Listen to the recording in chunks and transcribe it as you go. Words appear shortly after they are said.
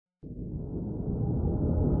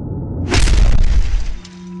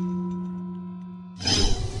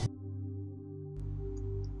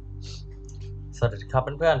สวัสดีครับเ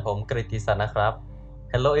พื่อนๆผมกฤติสันนะครับ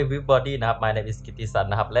Hello everybody นะครับ My name is กฤติสัน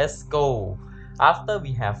นะครับ Let's go after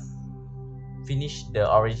we have finished the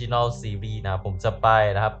original series นะครับผมจะไป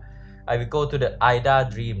นะครับ I will go to the Ida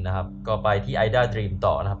Dream นะครับก็ไปที่ Ida Dream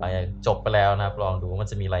ต่อนะครับไปจบไปแล้วนะครับลองดูว่ามัน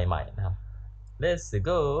จะมีอะไรใหม่นะครับ Let's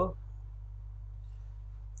go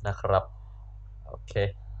นะครับโอเค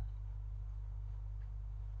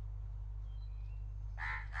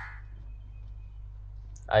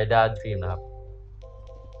Ida Dream นะครับ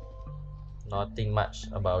Nothing much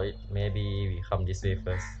about it maybe we come this way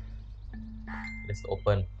first let's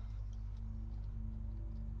open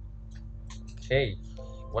okay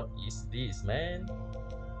what is this man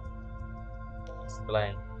it's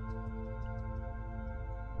blank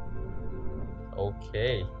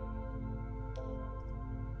okay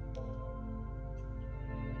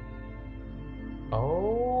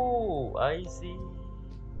oh I see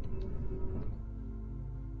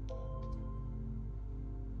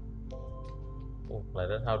oh like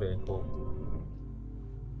that how do I go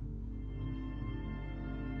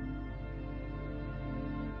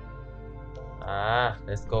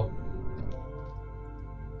let's go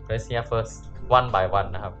press here first one by one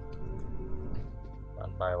นะครับ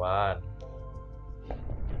one by one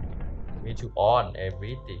we need to on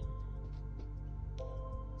everything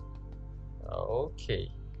okay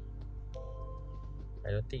I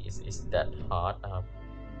don't think it's that hard นะครับ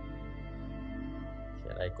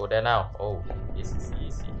can I go there now oh this is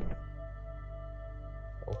easy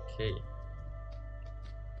okay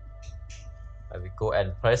I will go and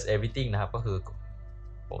press everything นะครับก็คือ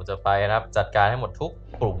ผมจะไปนะครับจัดการให้หมดทุก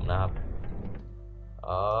ปุ่มนะครับโอ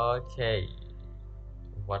เค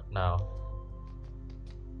what now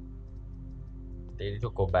they need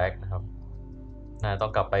to go back นะครับต้อ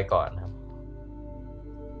งกลับไปก่อนนะครับ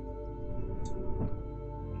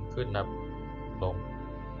ขึ้นนะครับลง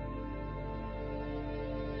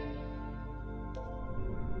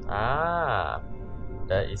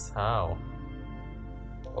that is how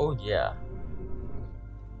oh yeah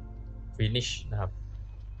finish นะครับ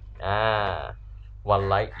one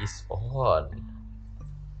light is on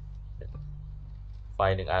ไฟ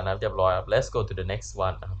หนึ่งอันนะครับเรียบร้อยครับ let's go to the next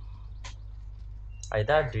one นะครับ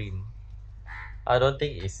Ida Dream I don't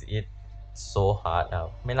think it so hard นะครั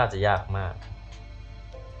บไม่น่าจะยากมาก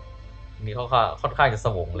มีค่อนข้างจะส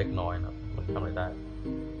วงเล็กน้อยนะครับมันทำอะไรได้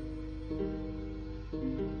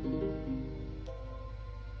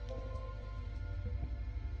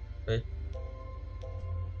เฮ้ย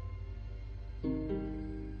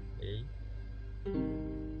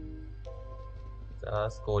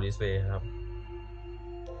just go this way ครับ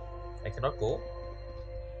I cannot go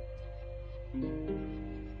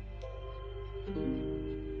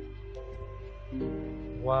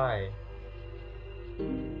why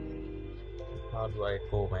how do I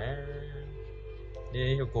go man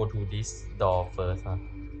need to go to this door first ครับ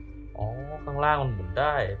อ๋อข้างล่างมันหมุนไ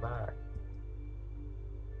ด้บ้า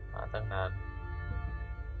ตั้งนาน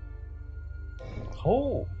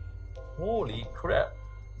holy crap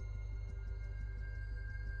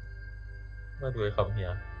where do I come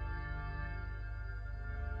here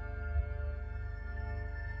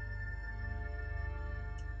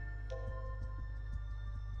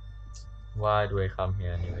why do I come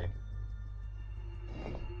here anyway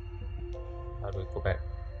how do I go back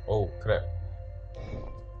oh crap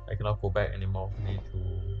I cannot go back anymore I need to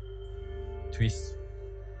twist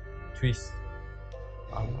let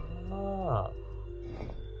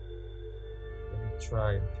me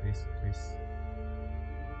try twist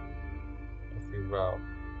okay wow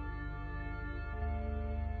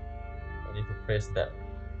I need to press that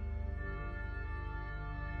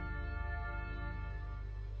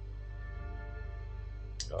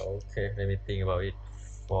okay let me think about it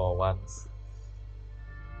for once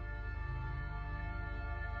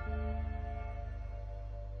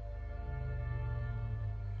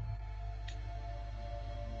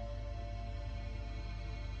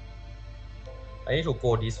I need to go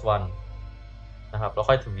this one นะครับแล้ว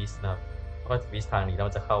ค่อย twist นะครับแล้วค่อย twist ทางนี้แล้ว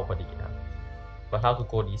มันจะเข้าพอดีนะ but how to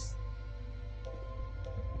go this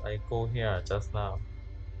I go here just now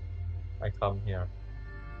I come here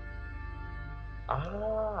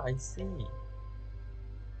I see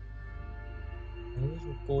I need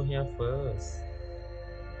to go here first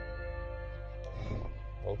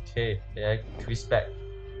okay then I twist back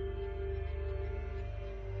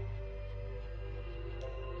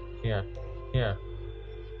here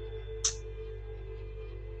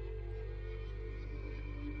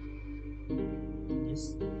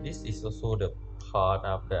this is also the part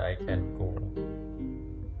up that I can go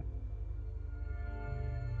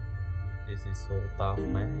this is so tough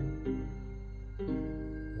man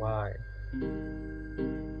why Is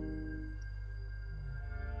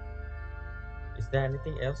there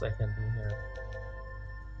anything else I can do here?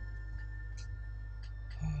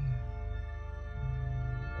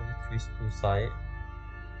 Only twist to side.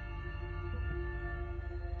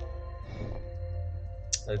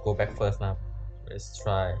 Let's go back first now. Let's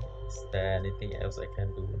try. Is there anything else I can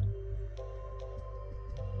do now?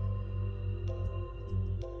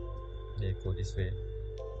 Yeah, go this way.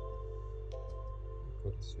 Go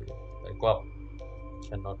this way. I go up.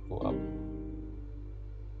 Cannot go up.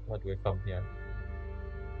 Why do I come here?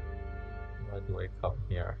 Why do I come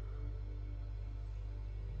here?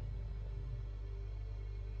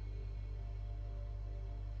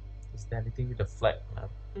 Is there anything with the flag now?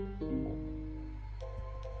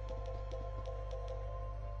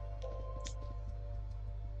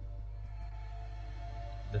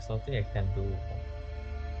 There's nothing I can do.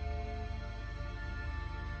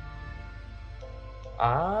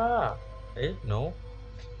 Ah! No.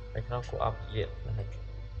 I cannot go up yet.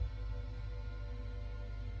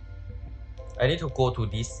 I need to go to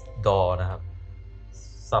this door นะครับ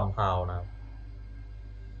somehow นะครับ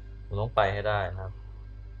ผมต้องไปให้ได้นะครับ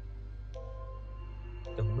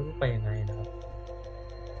แต่ผมไม่รู้ไปยังไงนะครับ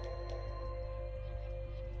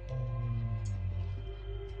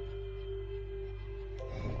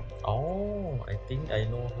อ๋อ I think I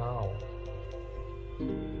know how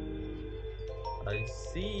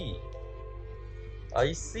I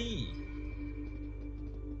see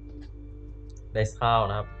that's how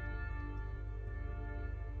นะครับ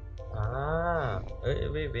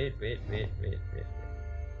wait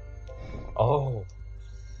oh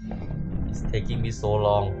it's taking me so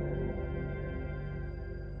long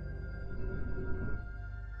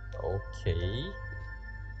okay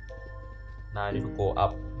now I need to go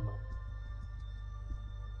up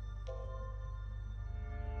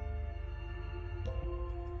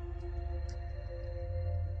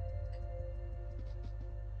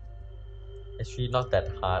actually not that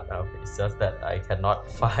hard นะครับ it's just that I cannot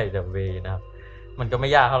find the way นะครับมันก็ไม่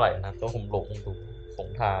ยากเท่าไหร่นะครับตัวผมหลง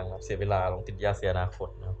ทางครับเสียเวลาหลงติดยาเสียอนาคต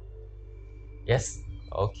นะครับ yes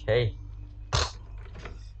okay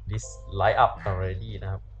this light up already น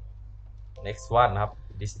ะครับ next one นะครับ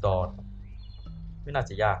this door ไม่น่า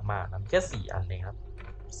จะยากมากนะแค่4 อันเองครับ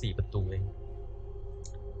4 ประตูเอง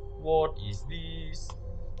what is this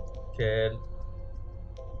can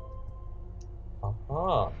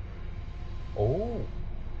oh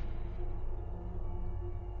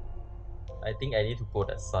I think I need to go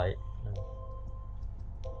that side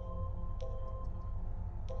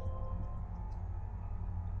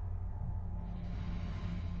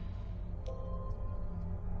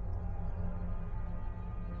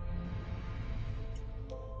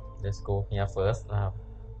let's go here first นะครับ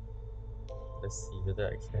let's see whether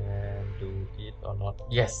I can do it or not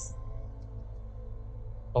yes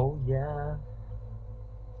oh yeah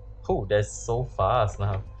oh that's so fast นะ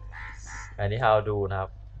ครับอันนี้ how do นะครับ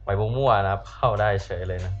ไปมั่วๆนะครับเข้าได้เฉย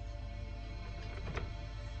เลยนะ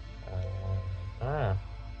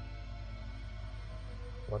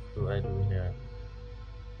what do I do here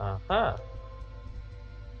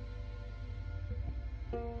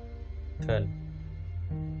turn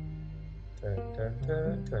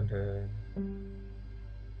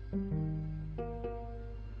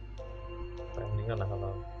ไปตรงนี้ก่อนนะครับเร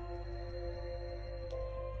า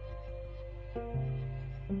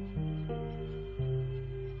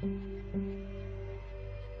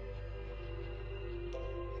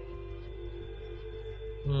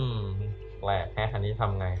แปลกแฮะอันนี้ท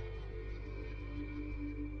ำไง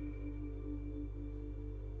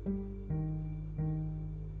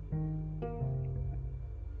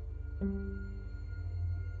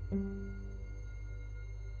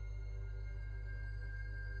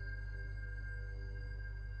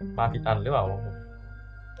มาผิดอันหรือเปล่า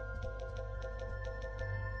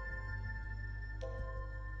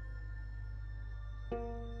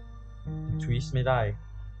ทวิสไม่ได้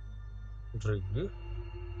หรือ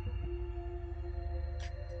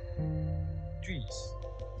twist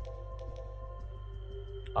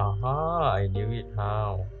I knew it how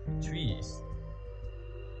twist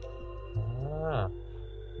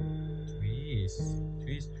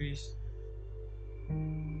twist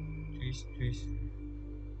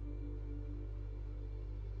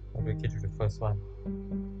how do I get to the first one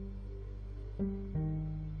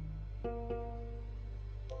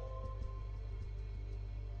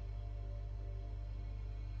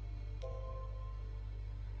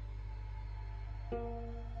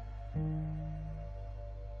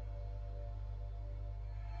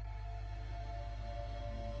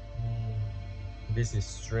this is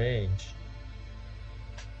strange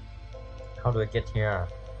how do I get here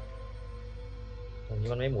อันนี้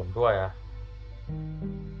มันไม่หมุนด้วยอ่ะ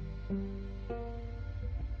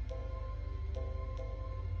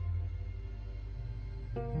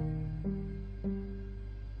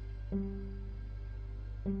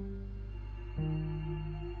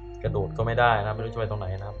กระโดดก็ไม่ได้นะไม่รู้จะไปตรงไหน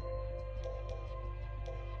นะครับ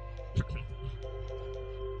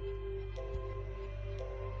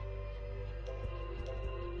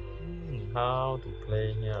How to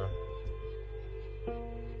play here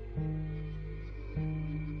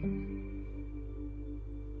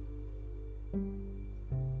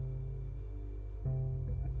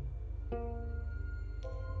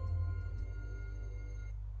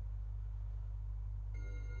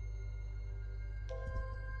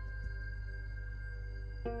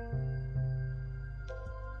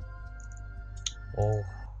Oh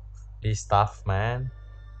this tough man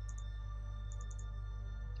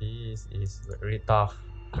this is very tough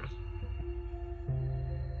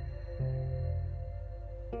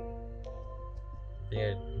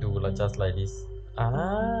I do just like this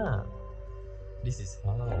ah this is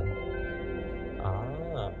how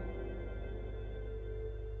ah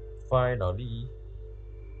finally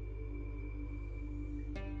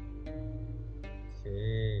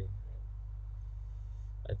okay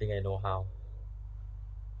I think I know how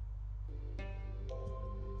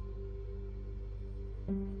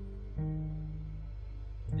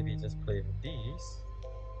maybe just play with this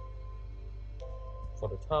for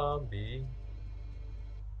the time being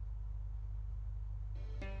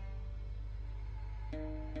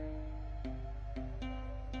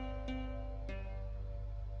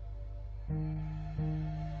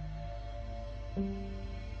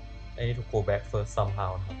I need to go back first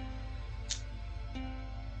somehow นะครับ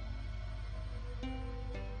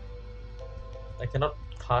I cannot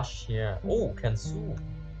touch here oh cancel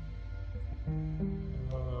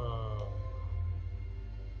Ah.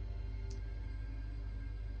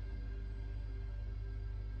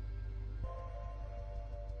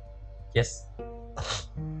 Yes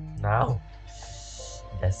now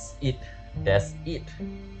that's it that's it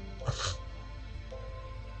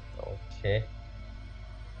okay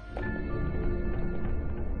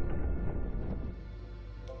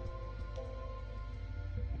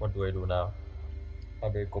what do I do now how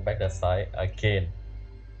do I go back that side again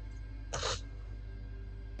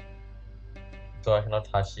so I cannot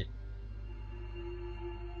touch it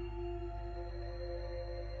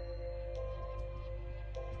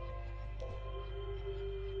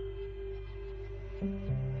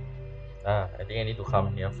I think I need to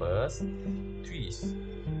come here first twist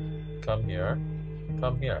come here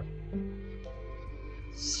come here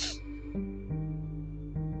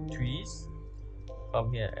twist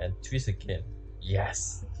come here and twist again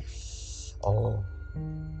yes oh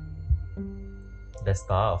that's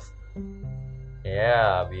tough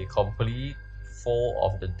yeah we complete 4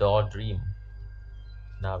 of the door dream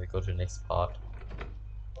now we go to the next part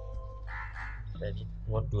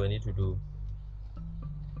what do I need to do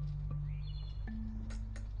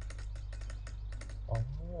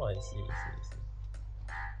oh I see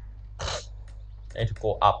I need to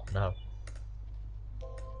go upนะครับ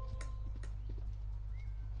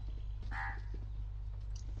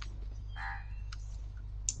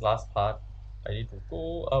last part I need to go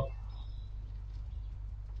up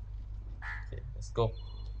okay let's go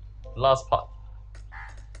last part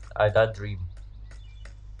I done dream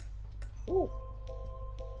Ooh.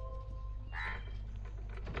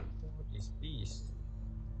 What is this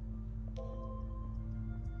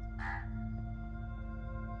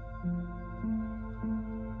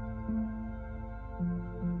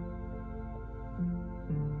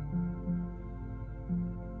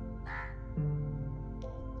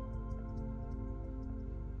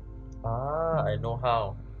I know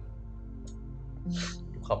how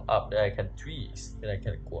to come up then I can twist then I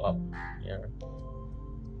can go up here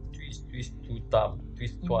twist 2 times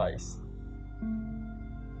twist twice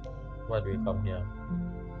why do we come here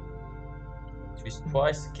twist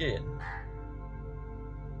twice again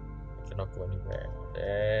I cannot go anywhere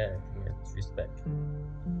there I can twist back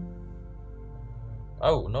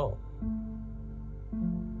oh no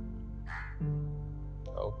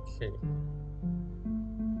okay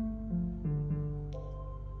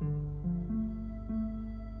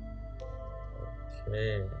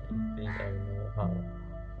okay I think I know how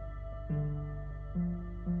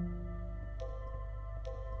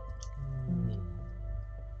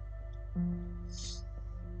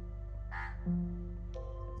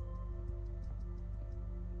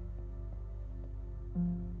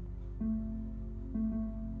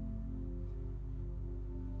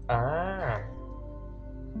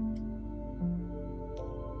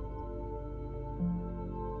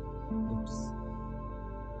oops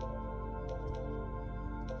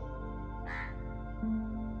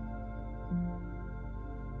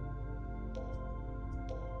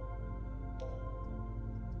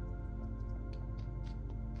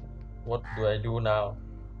What do I do now?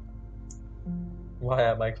 Why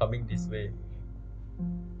am I coming this way?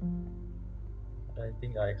 I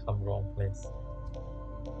think I come wrong place.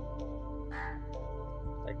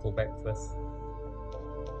 I go back first.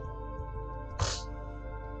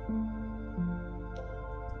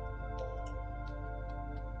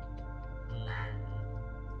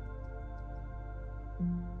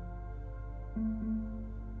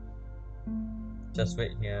 Just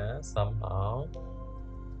wait here somehow.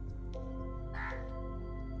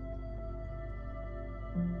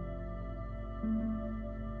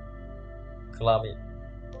 Climb it.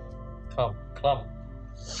 Climb.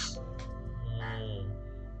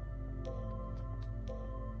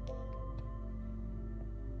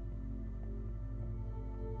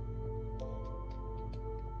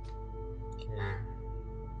 Okay.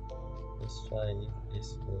 Let's try if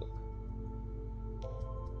this works.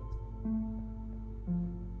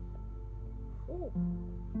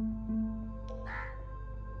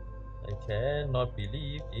 I cannot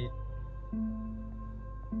believe it.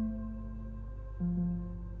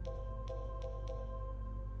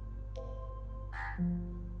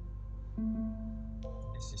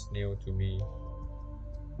 This is new to me.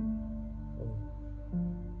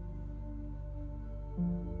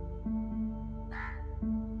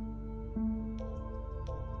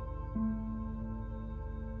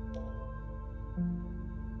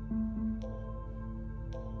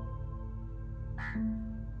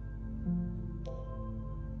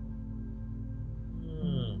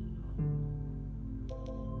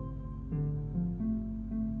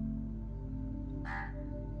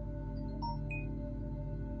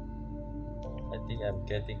 I think I'm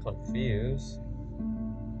getting confused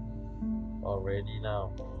already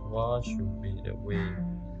now. What should be the way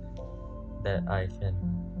that I can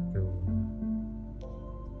do?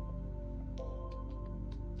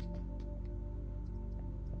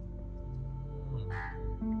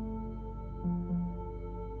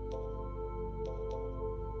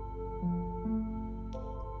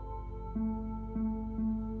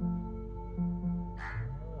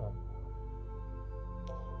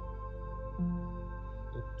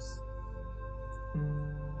 Oops.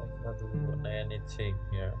 I cannot do anything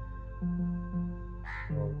here.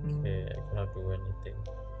 Okay, I cannot do anything.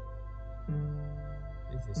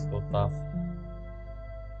 This is so tough.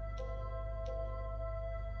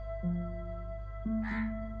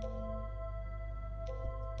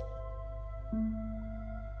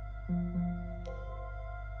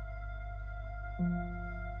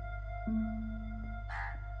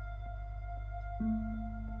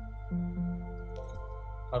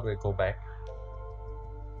 How do I go back?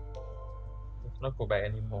 I cannot go back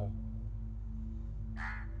anymore. I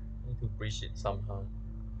need to breach it somehow.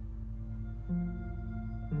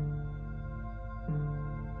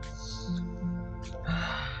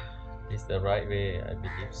 Is the right way? I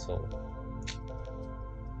believe so.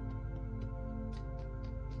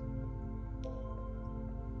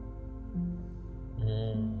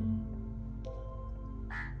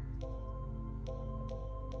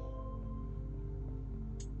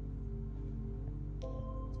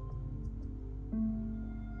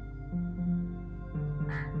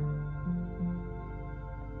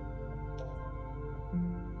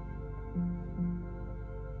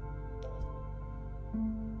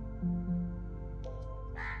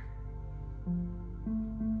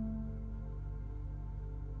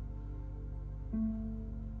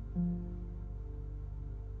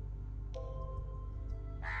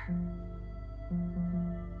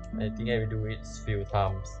 I think I will do it a few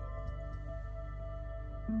times.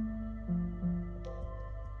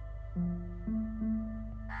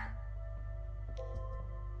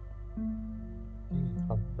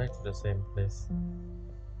 Come back to the same place.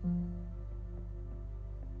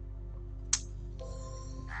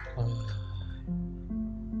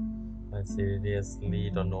 I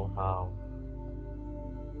seriously don't know how.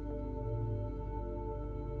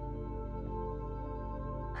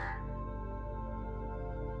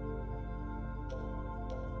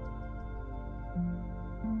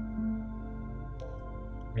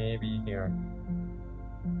 Maybe here.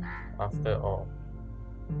 After all.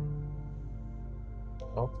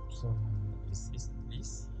 Oops. Is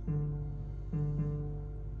this?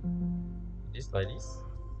 This like this?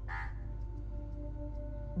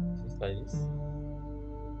 This like this?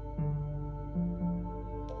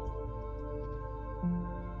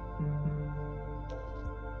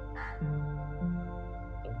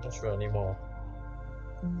 I'm not sure anymore.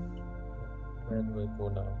 Where do I go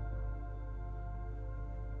now?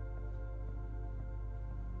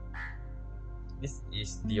 This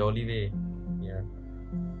is the only way here,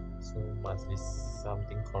 so must be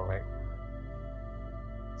something correct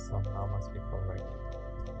somehow must be correct.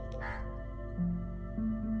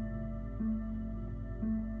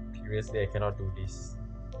 Previously I cannot do this.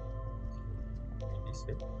 Okay, this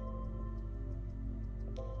way.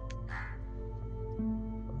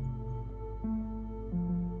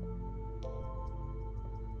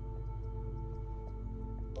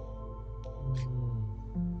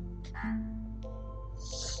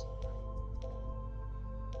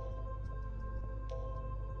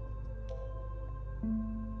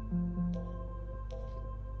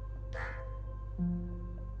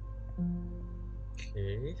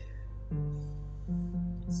 Okay.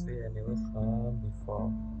 This way I never come before.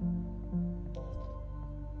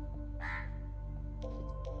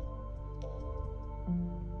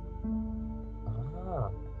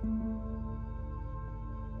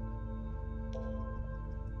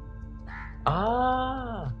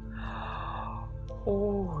 Ah.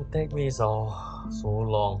 Oh, take me so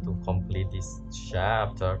long to complete this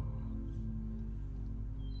chapter.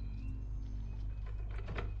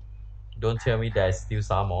 Don't tell me there's still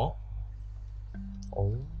some more.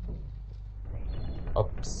 Oh.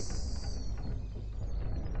 Oops.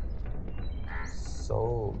 So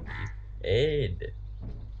it ended.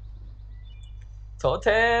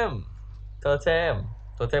 Totem! Totem!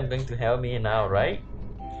 Totem going to help me now, right?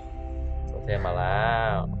 Totem มาแล้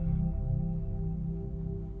ว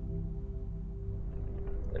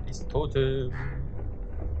That is Totem.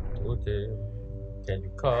 Totem. Can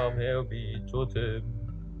you come help me, Totem?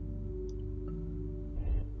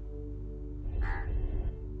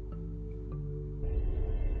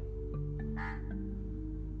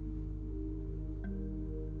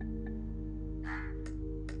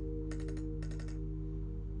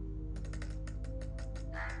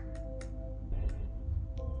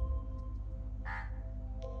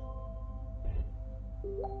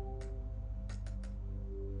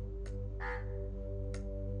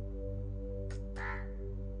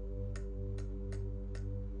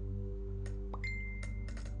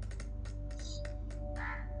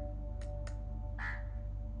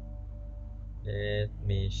 Let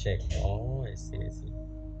me check. Oh, I see, I see.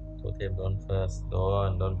 Totem, don't first.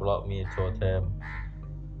 Don't block me, Totem.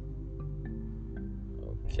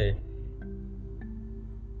 Okay.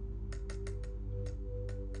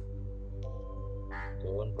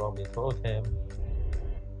 Don't block me, Totem.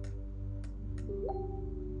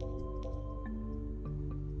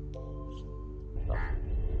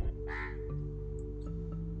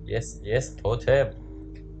 Yes, yes, Totem.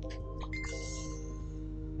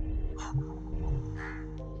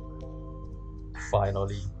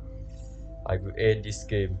 Finally, I will end this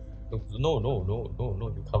game. No, no, no, no, no.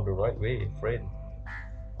 You come the right way, friend.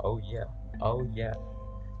 Oh yeah, oh yeah,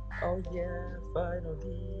 oh yeah.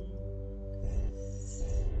 Finally.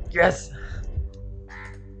 Yes.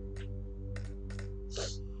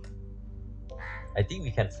 I think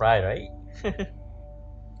we can fly, right?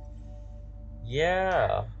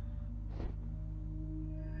 Yeah.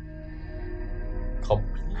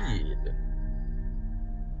 Complete.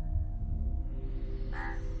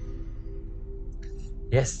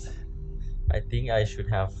 Yes. I think I should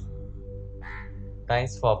have.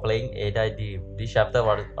 Thanks for playing ADD. This chapter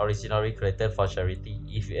was originally created for charity.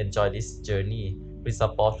 If you enjoy this journey, please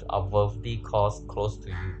support a worthy cause close to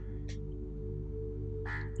you.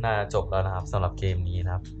 น่าจบแล้วนะครับสำหรับเกมนี้น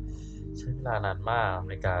ะครับ ใช้เวลานานมาก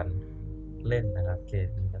ในการเล่นนะครับเกม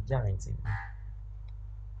นี้ยากจริงๆ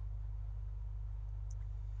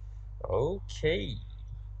โอเค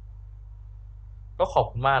ก็ขอบ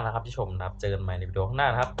คุณมากนะครับที่ชมนะครับเจอกันใหม่ในวิดีโอข้างหน้า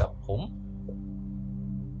นะครับกับผม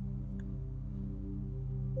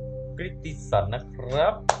กฤติสันนะครั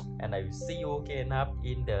บ and I will see you again นะครับ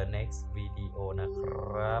in the next video นะค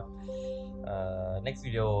รับ next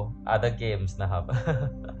video other games นะครับ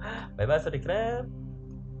บ๊ายบายสวัสดีครับ